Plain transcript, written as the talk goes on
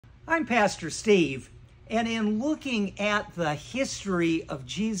I'm Pastor Steve, and in looking at the history of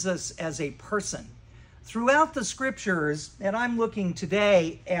Jesus as a person, throughout the scriptures, and I'm looking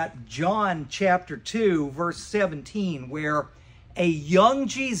today at John chapter 2, verse 17, where a young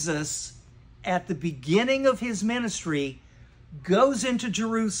Jesus at the beginning of his ministry goes into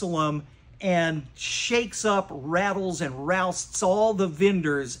Jerusalem and shakes up, rattles, and rousts all the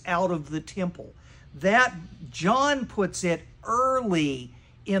vendors out of the temple. That John puts it early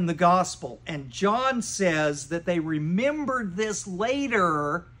in the gospel, and John says that they remembered this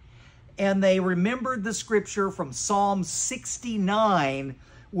later, and they remembered the scripture from Psalm 69,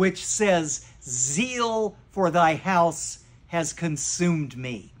 which says, "Zeal for thy house has consumed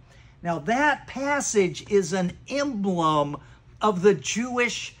me." Now that passage is an emblem of the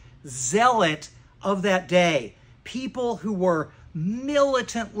Jewish zealot of that day, people who were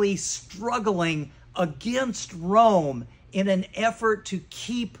militantly struggling against Rome in an effort to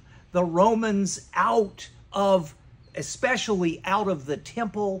keep the Romans out of, especially out of the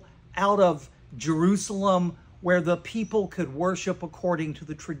temple, out of Jerusalem, where the people could worship according to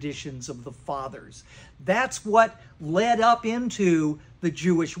the traditions of the fathers. That's what led up into the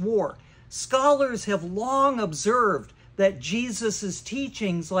Jewish war. Scholars have long observed that Jesus'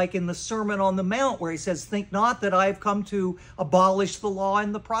 teachings, like in the Sermon on the Mount, where he says, "Think not that I have come to abolish the law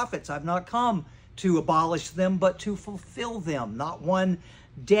and the prophets. I've not come to abolish them, but to fulfill them. Not one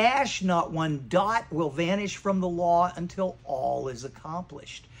dash, not one dot will vanish from the law until all is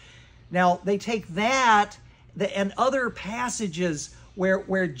accomplished." Now, they take that and other passages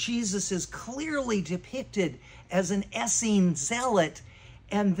where Jesus is clearly depicted as an Essene zealot,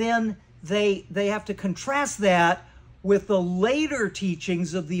 and then they have to contrast that with the later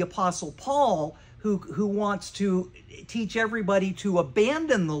teachings of the Apostle Paul, who wants to teach everybody to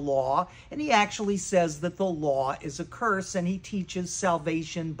abandon the law, and he actually says that the law is a curse, and he teaches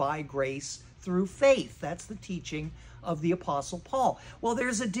salvation by grace through faith. That's the teaching of the Apostle Paul. Well,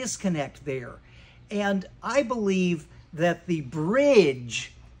 there's a disconnect there, and I believe that the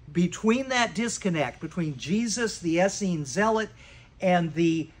bridge between that disconnect, between Jesus, the Essene zealot, and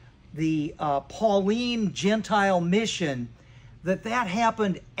the Pauline Gentile mission, that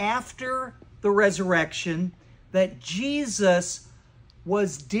happened after the resurrection, that Jesus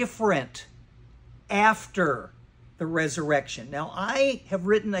was different after the resurrection. Now, I have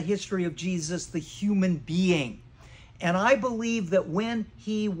written a history of Jesus, the human being, and I believe that when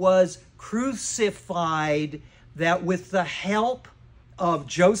he was crucified, that with the help of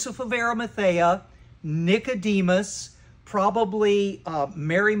Joseph of Arimathea, Nicodemus, probably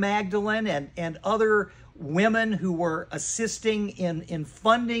Mary Magdalene, and other women who were assisting in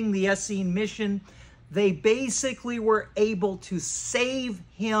funding the Essene mission, they basically were able to save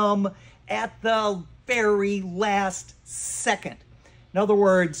him at the very last second. In other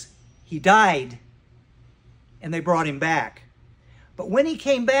words, he died and they brought him back. But when he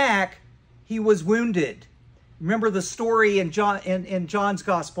came back, he was wounded. Remember the story in John's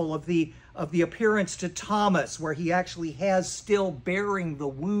gospel of the appearance to Thomas, where he actually has still bearing the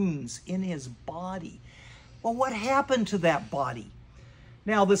wounds in his body. Well, what happened to that body?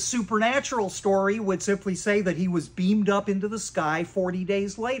 Now, the supernatural story would simply say that he was beamed up into the sky 40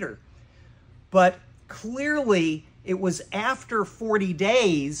 days later. But clearly, it was after 40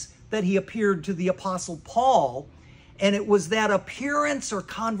 days that he appeared to the Apostle Paul, and it was that appearance or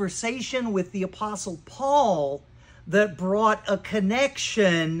conversation with the Apostle Paul that brought a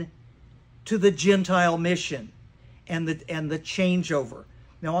connection to the Gentile mission and the changeover.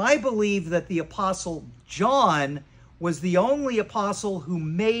 Now, I believe that the Apostle John was the only apostle who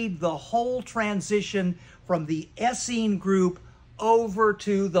made the whole transition from the Essene group over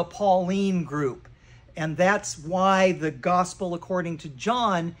to the Pauline group. And that's why the gospel according to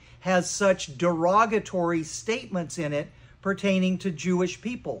John has such derogatory statements in it pertaining to Jewish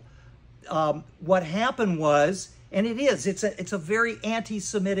people. What happened was, and it's a very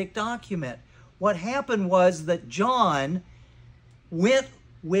anti-Semitic document. What happened was that John went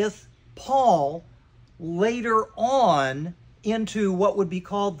with Paul later on into what would be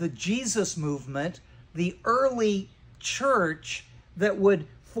called the Jesus movement, the early church that would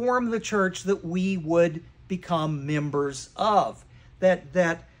form the church that we would become members of.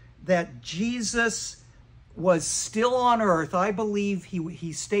 That Jesus was still on earth. I believe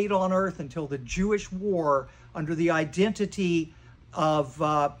he stayed on earth until the Jewish war under the identity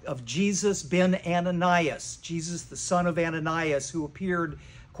of Jesus ben Ananias, Jesus the son of Ananias, who appeared,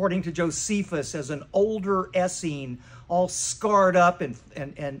 according to Josephus, as an older Essene, all scarred up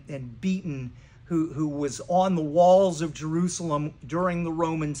and beaten, who was on the walls of Jerusalem during the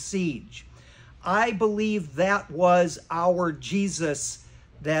Roman siege. I believe that was our Jesus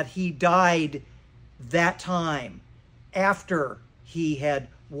that he died that time after he had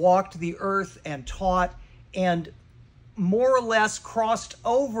walked the earth and taught and more or less crossed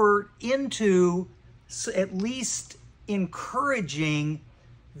over into at least encouraging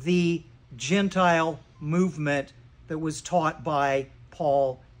the Gentile movement that was taught by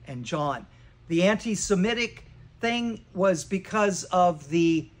Paul and John. The anti-Semitic thing was because of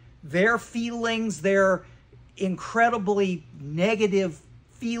their feelings, their incredibly negative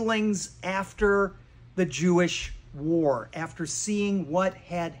feelings after the Jewish war, after seeing what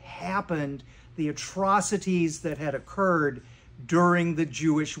had happened, the atrocities that had occurred during the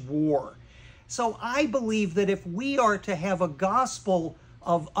Jewish war. So I believe that if we are to have a gospel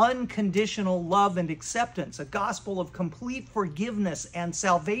of unconditional love and acceptance, a gospel of complete forgiveness and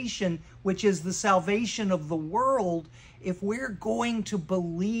salvation, which is the salvation of the world, if we're going to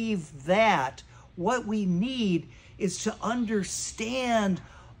believe that, what we need is to understand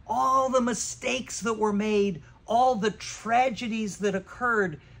all the mistakes that were made, all the tragedies that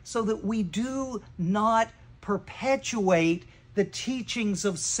occurred, so that we do not perpetuate the teachings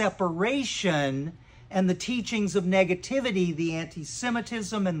of separation and the teachings of negativity, the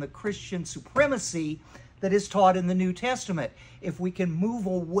anti-Semitism and the Christian supremacy that is taught in the New Testament. If we can move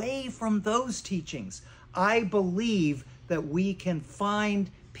away from those teachings, I believe that we can find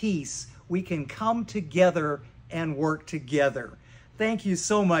peace. We can come together and work together. Thank you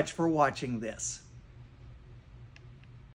so much for watching this.